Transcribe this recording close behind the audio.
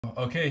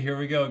Okay, here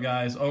we go,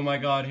 guys. Oh my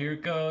god, here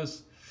it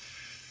goes.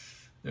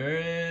 There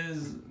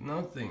is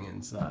nothing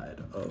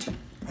inside. Oh.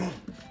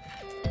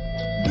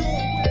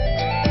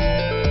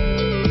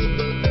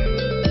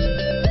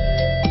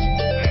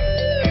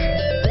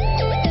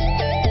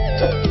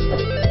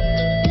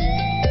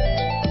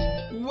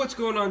 What's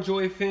going on,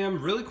 Joy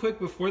fam? Really quick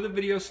before the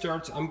video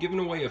starts, I'm giving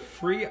away a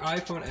free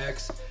iPhone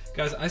X.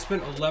 Guys, I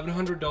spent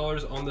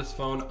 $1,100 on this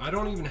phone. I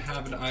don't even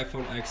have an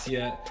iPhone X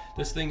yet.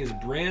 This thing is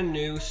brand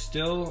new,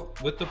 still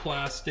with the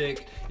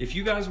plastic. If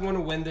you guys want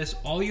to win this,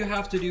 all you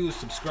have to do is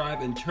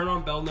subscribe and turn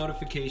on bell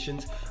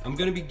notifications. I'm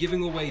going to be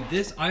giving away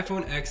this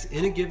iPhone X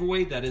in a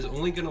giveaway that is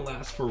only going to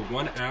last for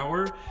 1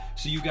 hour.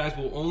 So you guys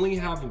will only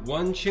have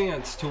one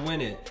chance to win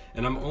it.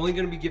 And I'm only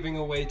going to be giving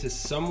away to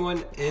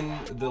someone in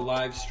the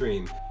live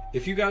stream.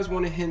 If you guys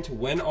want a hint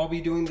when I'll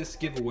be doing this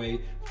giveaway,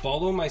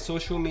 follow my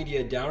social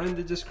media down in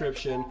the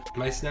description,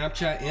 my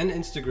Snapchat and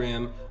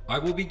Instagram. I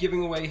will be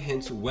giving away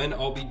hints when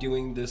I'll be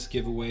doing this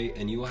giveaway,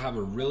 and you will have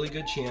a really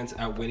good chance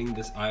at winning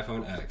this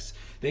iPhone X.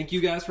 Thank you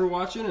guys for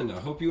watching, and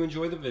I hope you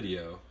enjoy the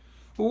video.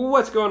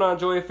 What's going on,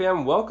 Joy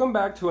fam? Welcome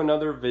back to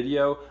another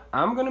video.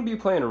 I'm going to be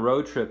playing a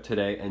road trip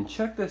today, and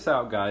check this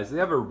out, guys. They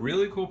have a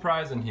really cool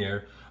prize in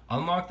here.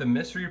 Unlock the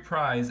mystery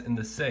prize in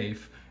the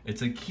safe.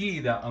 It's a key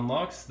that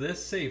unlocks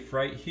this safe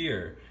right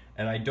here,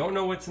 and I don't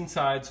know what's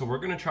inside, so we're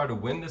gonna try to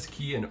win this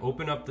key and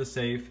open up the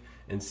safe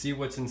and see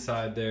what's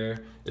inside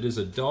there. It is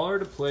 $1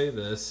 to play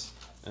this,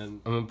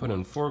 and I'm gonna put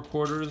in 4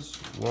 quarters.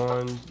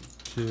 1,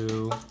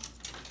 2,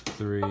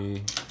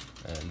 3,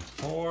 and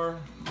 4.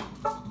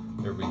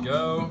 There we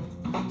go.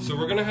 So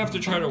we're gonna have to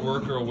try to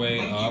work our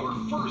way up.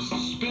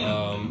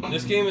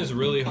 This game is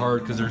really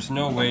hard because there's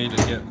no way to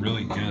get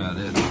really good at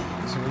it.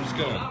 So we're just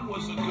gonna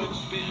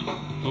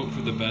hope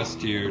for the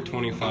best here.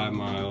 25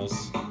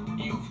 miles.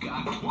 You've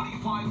got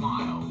 25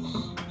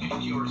 miles.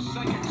 And your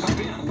second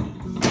spin.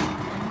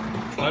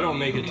 If I don't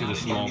make it to the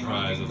small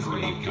prize, it's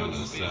gonna be kind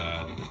of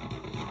sad.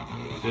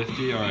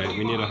 50. All right,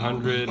 we need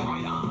 100.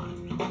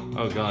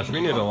 Oh gosh, we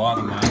need a lot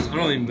of miles. I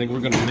don't even think we're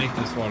gonna make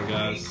this one,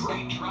 guys.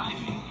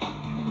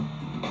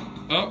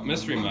 Oh,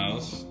 mystery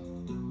miles.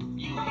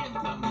 Alright,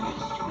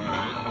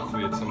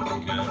 hopefully it's something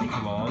good.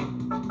 Come on.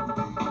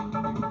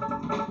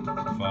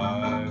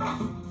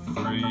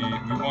 5, 3.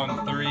 We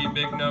want 3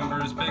 big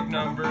numbers, big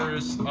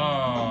numbers.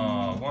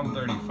 Oh,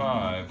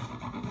 135.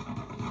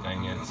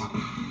 Dang it.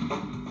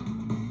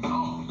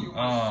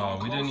 Oh,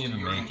 we didn't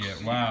even make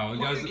it. Wow,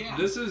 guys,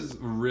 this is a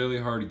really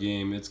hard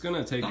game. It's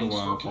gonna take a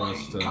while for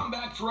us to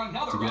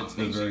get to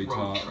the very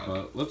top,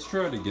 but let's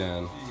try it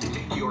again.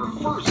 Your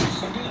first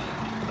spin.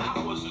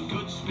 That was a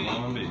good spin.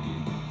 Come on, baby.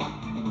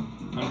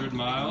 100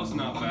 miles,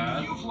 not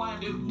bad. You've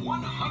landed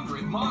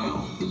 100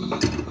 miles.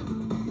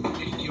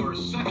 Take your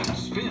second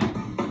spin.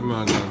 Come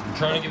on, guys. We're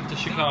trying to get to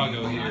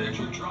Chicago here.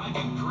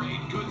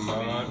 Come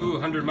on. Ooh,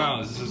 100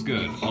 miles. This is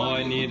good. All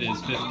I need is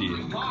 50.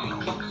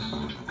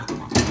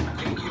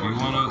 We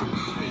want to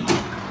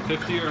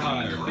 50 or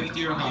higher.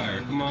 50 or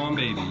higher. Come on,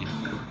 baby.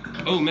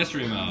 Oh,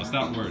 mystery miles.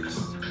 That works.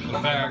 In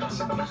fact,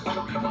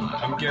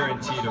 I'm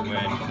guaranteed to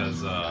win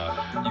because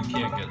you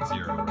can't get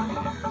 0 right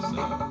here. So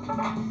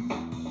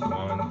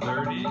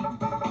 130.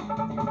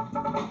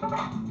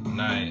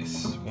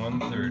 Nice.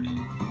 130.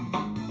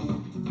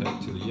 Back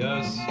to the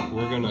yes.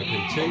 We're gonna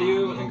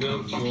continue and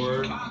go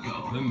for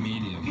the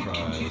medium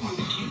prize.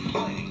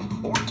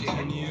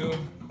 Continue.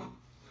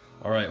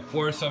 All right,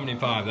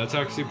 475. That's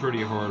actually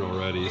pretty hard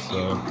already.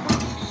 So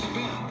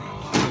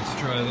let's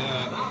try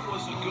that.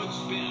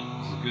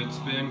 Good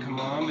spin, come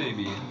on,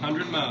 baby.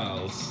 100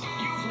 miles.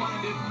 You've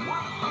landed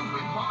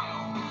 100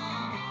 miles.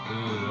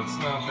 Ooh, that's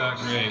not that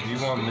great. We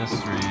want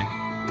mystery.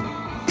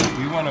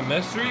 We want a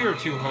mystery or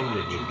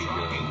 200 would be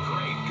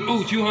good.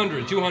 Oh,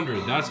 200,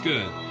 200. That's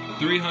good.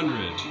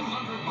 300.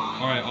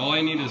 All right, all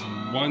I need is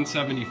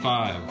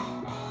 175.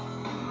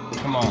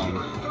 Come on.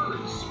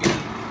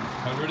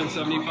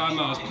 175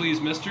 miles,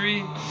 please,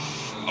 mystery.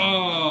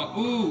 Oh,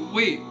 ooh,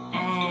 wait.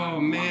 Oh,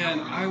 man,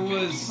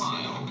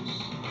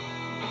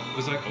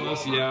 Was that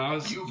close? Yeah, I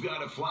was. You've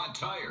got a flat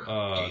tire.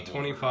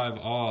 25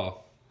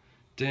 off.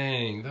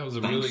 Dang, that was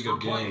a really good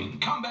game.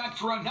 Come back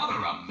for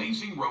another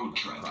amazing road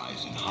trip.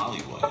 Rise in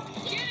Hollywood.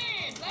 Get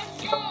in,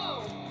 let's go.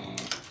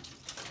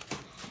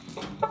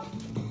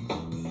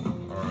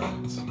 All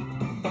right.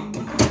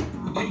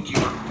 Take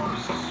your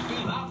first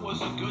spin. That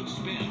was a good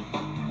spin.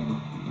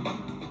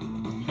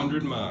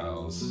 100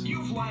 miles.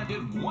 You've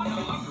landed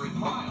 100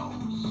 miles.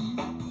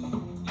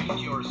 Take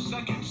your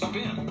second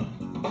spin.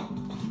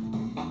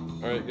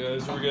 Alright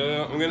guys, we're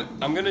gonna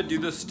I'm gonna do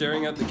this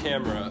staring at the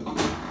camera.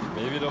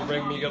 Maybe it'll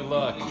bring me good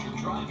luck.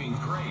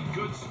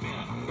 Good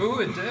spin. Ooh,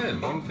 it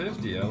did.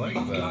 150. I like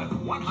that.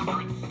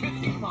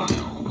 150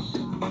 miles.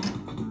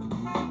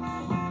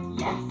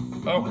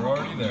 Oh, we're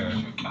already there.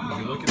 Would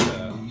you look at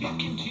that? Hit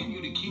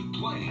continue to keep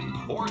playing.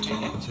 Or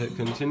Let's hit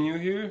continue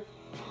here.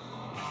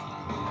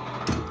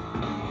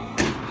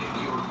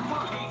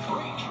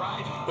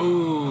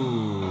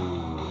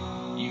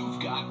 Ooh. You've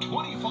got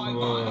 25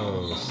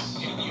 miles.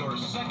 In your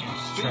second spin.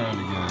 Let's try it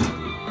again.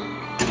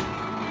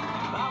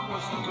 That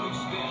was a good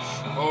spin.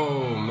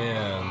 Oh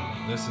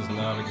man, this is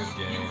not a good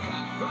game.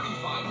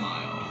 35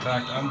 miles. In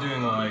fact, I'm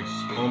doing like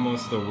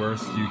almost the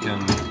worst you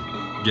can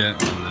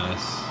get in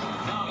this.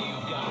 Now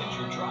you've got it.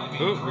 You're driving.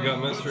 Oh, we got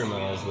mystery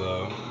miles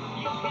though.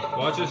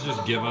 Watch us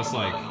just give us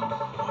like,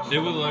 it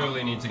would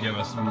literally need to give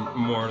us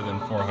more than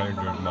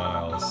 400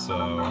 miles,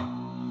 so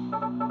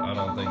I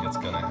don't think it's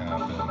gonna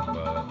happen,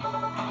 but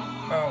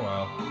oh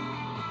well.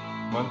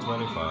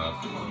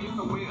 125. In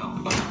the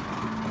wheel.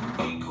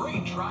 A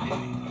great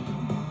driving.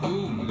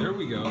 Ooh, there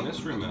we go.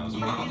 Mystery miles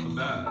right off the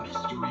bat.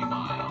 Mystery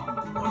mile.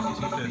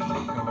 250.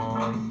 Come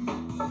on.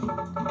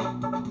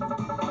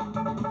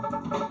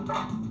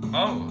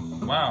 Oh,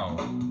 wow.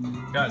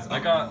 Guys, I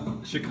got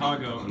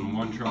Chicago in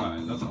one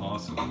try. That's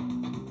awesome.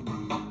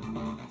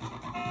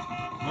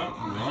 Oh,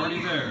 we're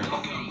already there.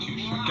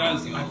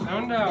 Guys, I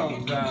found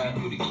out that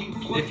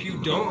if you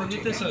don't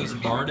hit this as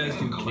hard as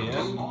you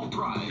can,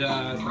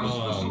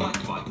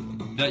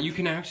 that you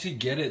can actually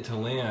get it to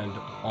land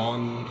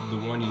on the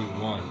one you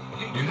want.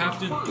 You have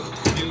to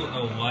do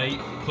a light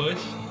push,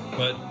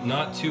 but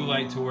not too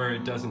light to where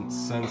it doesn't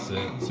sense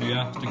it. So you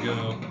have to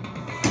go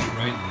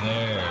right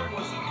there.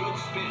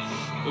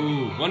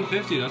 Ooh,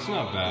 150, that's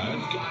not bad.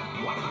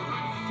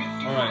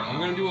 Alright, I'm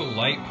gonna do a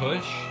light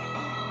push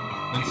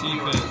and see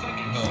if it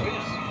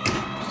hooks.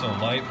 Just a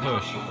light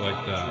push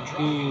like that.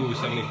 Ooh,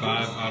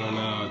 75, I don't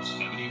know,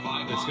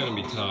 it's gonna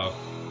be tough.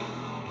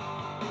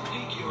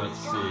 Let's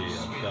see,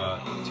 I've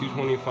got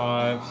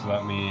 225, so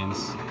that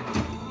means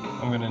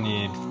I'm gonna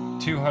need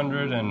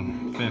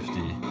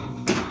 250.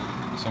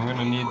 So I'm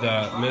gonna need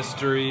that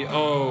mystery.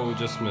 Oh,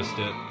 just missed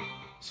it.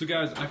 So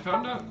guys, I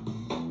found out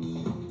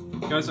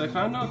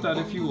that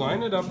if you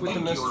line it up with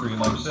the mystery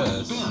like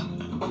this,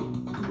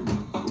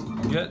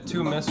 you get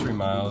 2 mystery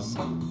miles,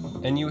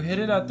 and you hit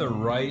it at the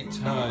right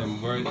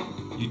time, where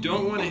you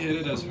don't want to hit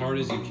it as hard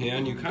as you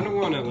can. You kind of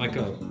want it like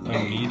a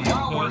medium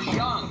push.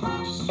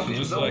 So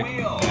just like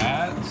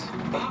that.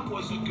 That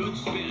was a good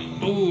spin.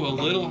 Ooh, a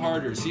little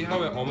harder. See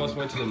how it almost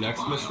went to the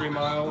next mystery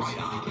miles?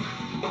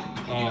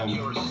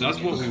 That's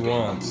what we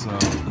want, so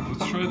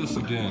let's try this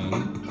again.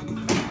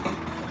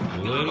 A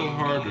little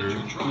harder.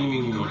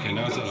 Ooh, okay,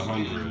 now it's at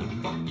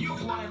 100.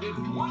 You've landed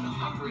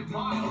 100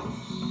 miles.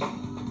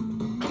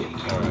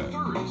 Alright,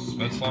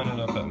 let's line it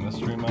up at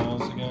mystery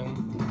miles again.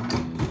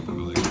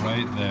 Like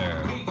right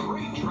there.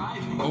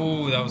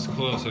 Oh, that was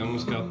close. I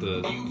almost got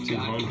the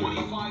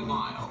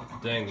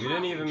 200. Dang, we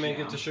didn't even make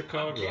it to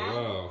Chicago.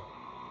 Wow.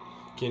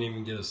 Can't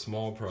even get a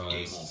small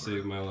prize to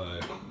save my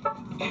life.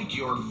 Take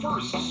your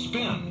first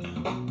spin.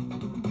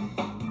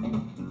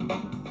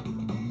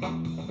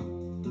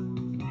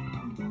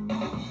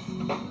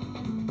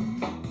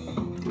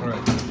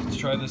 Alright, let's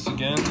try this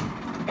again.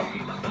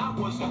 That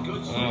was a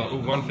good spin.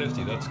 Ooh,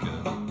 150, that's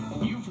good.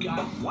 You've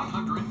got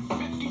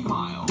 150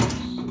 miles.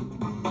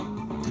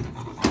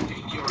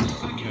 Take your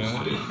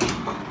second spin.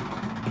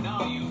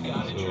 Now you've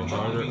got it. So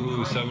harder.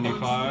 Ooh,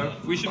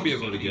 75. We should be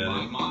able to get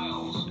it.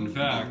 In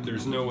fact,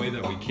 there's no way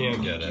that we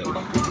can't get it.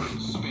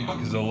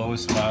 Because the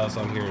lowest miles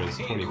on here is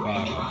 25,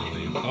 I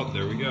believe. Oh,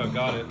 there we go.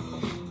 Got it.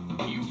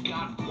 You've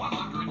got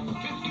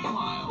 150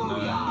 miles.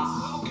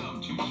 Nice.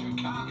 Welcome to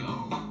Chicago.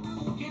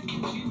 Hit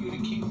continue to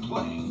keep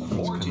playing.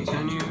 Let's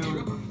continue.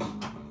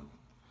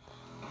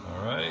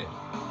 Alright.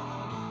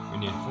 We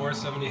need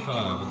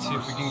 475. Let's see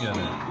if we can get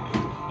it.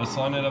 Let's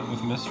line it up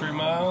with mystery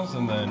miles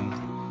and then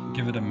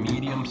give it a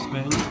medium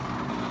spin.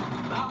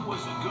 That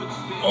was a good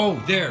spin. Oh,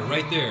 there,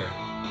 right there.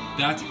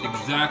 That's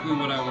exactly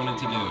what I wanted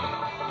to do.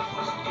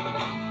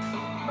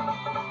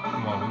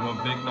 Come on, we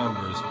want big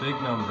numbers,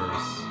 big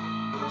numbers.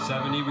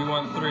 70, we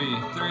want 3.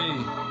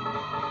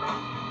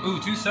 Ooh,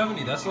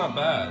 270, that's not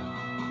bad.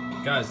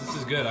 Guys, this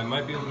is good. I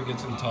might be able to get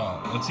to the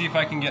top. Let's see if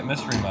I can get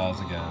mystery miles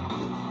again.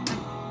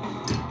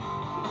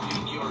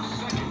 Your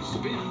second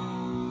spin.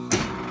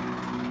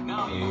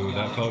 Ooh,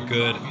 that felt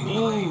good.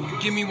 Ooh,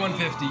 give me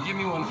 150, give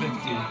me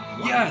 150.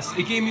 Yes,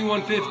 it gave me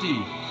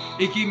 150.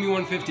 It gave me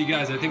 150,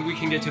 guys. I think we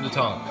can get to the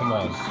top. Come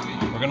on.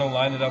 We're gonna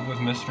line it up with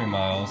mystery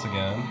miles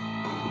again.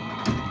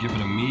 Give it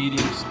a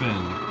medium spin.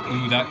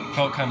 Ooh, that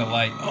felt kind of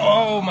light.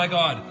 Oh my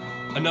god.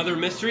 Another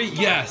mystery?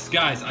 Yes,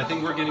 guys. I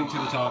think we're getting to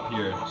the top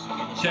here.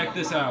 Check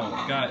this out.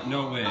 God,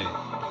 no way.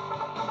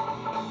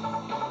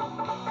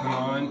 Come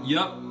on.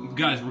 Yep.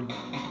 Guys,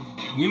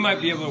 we might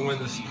be able to win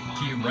this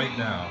key right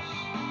now.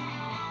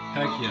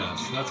 Heck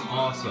yes. That's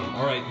awesome.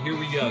 Alright, here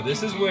we go.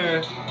 This is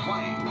where it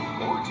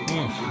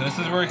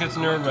gets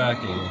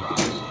nerve-wracking.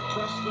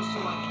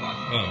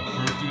 Oh,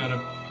 first we gotta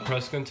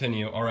press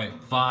continue. Alright,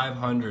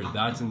 500.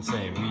 That's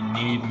insane. We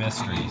need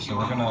mystery. So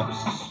we're gonna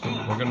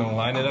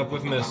line it up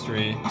with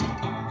mystery.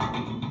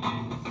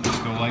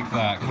 Just go like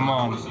that. Come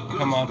on.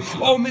 Come on.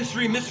 Oh,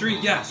 mystery, mystery,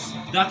 yes!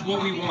 That's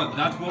what we want.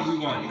 That's what we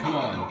want. Come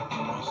on.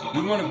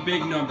 We want a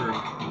big number.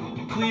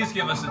 Please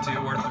give us a 2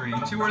 or 3.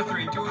 2 or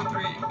 3, 2 or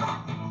 3.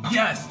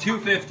 Yes,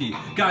 250.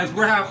 Guys,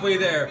 we're halfway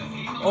there.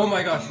 Oh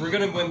my gosh, we're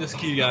gonna win this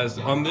key, guys.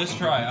 On this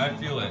try, I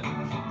feel it.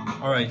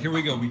 Alright, here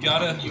we go. We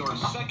gotta...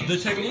 The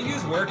technique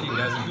is working,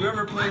 guys. If you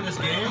ever play this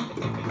game,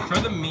 try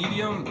the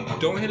medium.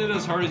 Don't hit it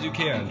as hard as you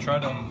can. Try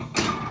to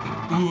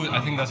Ooh,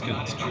 I think that's good.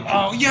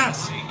 Oh,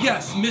 yes!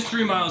 Yes!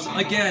 Mystery miles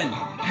again!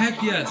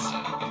 Heck yes!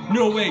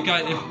 No way,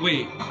 guys.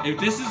 If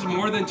this is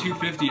more than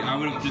 250, I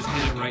would have just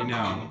hit it right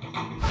now.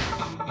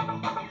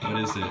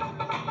 What is it?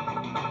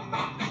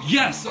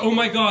 Yes! Oh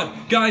my god!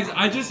 Guys,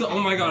 oh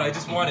my god, I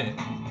just won it.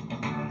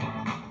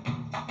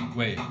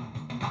 Wait.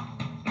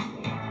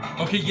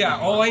 Okay, yeah,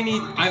 all I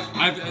need,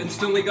 I've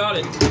instantly got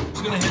it. I'm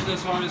just gonna hit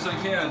this hard as I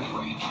can.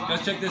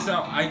 Guys, check this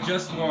out. I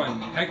just won.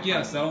 Heck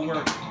yes, that'll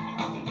work.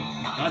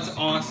 That's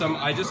awesome.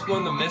 I just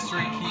won the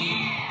mystery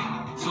key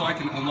so I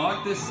can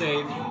unlock this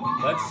safe.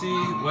 Let's see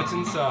what's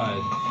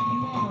inside.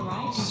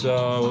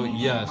 So,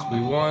 yes, we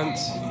want...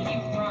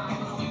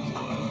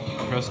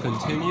 Press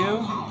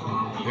continue.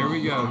 Here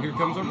we go. Here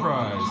comes our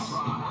prize.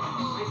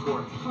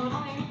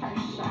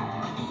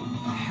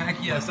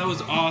 Heck yes, that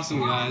was awesome,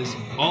 guys.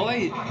 All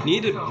I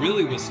needed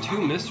really was 2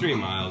 mystery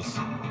miles.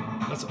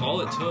 That's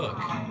all it took.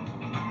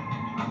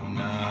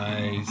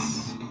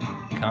 Nice.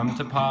 Come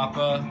to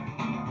Papa.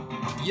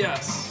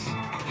 Yes.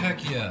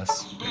 Heck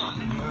yes.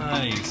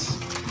 Nice.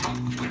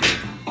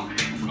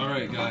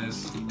 Alright,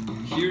 guys.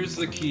 Here's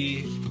the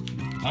key.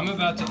 I'm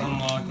about to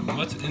unlock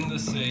what's in the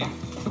safe.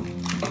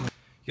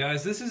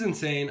 Guys, this is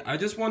insane. I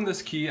just won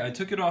this key. I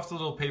took it off the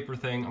little paper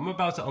thing. I'm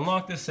about to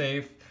unlock the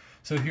safe.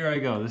 So here I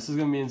go. This is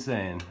gonna be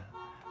insane.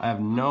 I have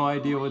no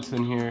idea what's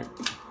in here.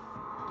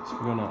 So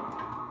we're gonna...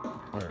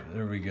 Alright,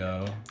 there we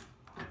go.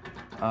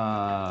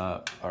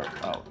 Alright,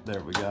 oh,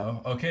 there we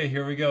go. Okay,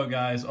 here we go,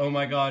 guys. Oh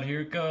my god,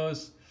 here it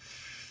goes.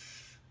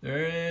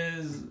 There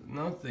is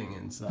nothing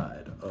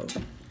inside. Oh.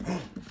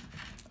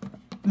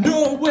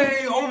 No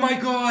way! Oh my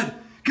god!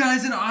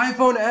 Guys, an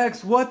iPhone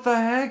X! What the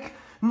heck?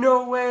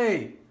 No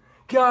way!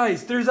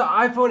 Guys, there's an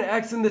iPhone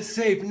X in the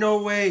safe.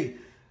 No way!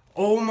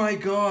 Oh my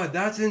god,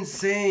 that's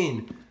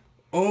insane!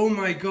 Oh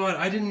my god,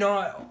 I did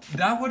not...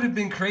 That would have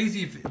been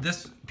crazy if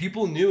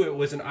people knew it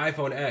was an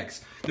iPhone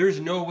X. There's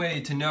no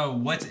way to know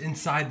what's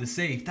inside the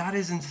safe. That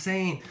is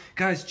insane.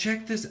 Guys,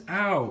 check this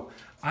out.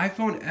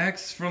 iPhone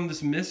X from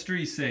this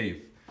mystery safe.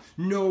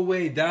 No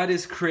way, that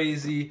is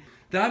crazy.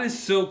 That is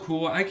so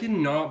cool. I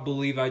cannot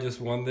believe I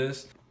just won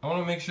this. I want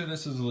to make sure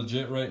this is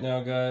legit right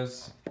now,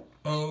 guys.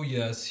 Oh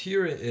yes,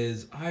 here it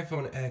is.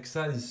 iPhone X,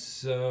 that is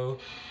so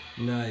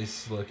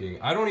nice looking.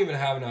 I don't even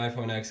have an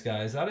iPhone X,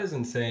 guys. That is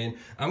insane.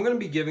 I'm going to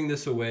be giving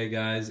this away,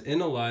 guys,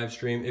 in a live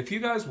stream. If you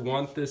guys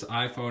want this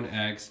iPhone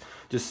X,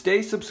 just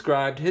stay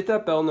subscribed, hit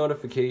that bell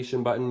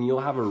notification button.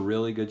 You'll have a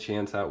really good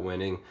chance at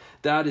winning.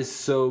 That is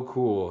so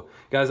cool.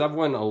 Guys, I've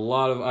won a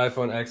lot of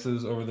iPhone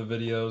X's over the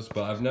videos,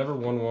 but I've never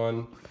won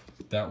one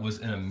that was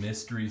in a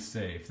mystery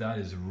safe. That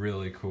is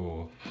really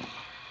cool.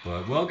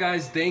 But, well,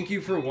 guys, thank you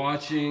for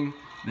watching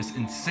this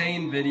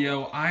insane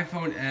video.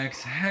 iPhone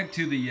X, heck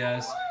to the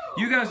yes.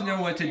 You guys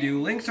know what to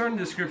do. Links are in the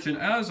description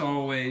as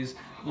always.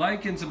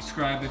 Like and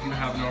subscribe if you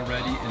haven't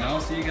already, and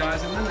I'll see you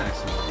guys in the next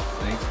one.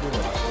 Thanks for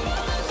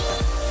watching.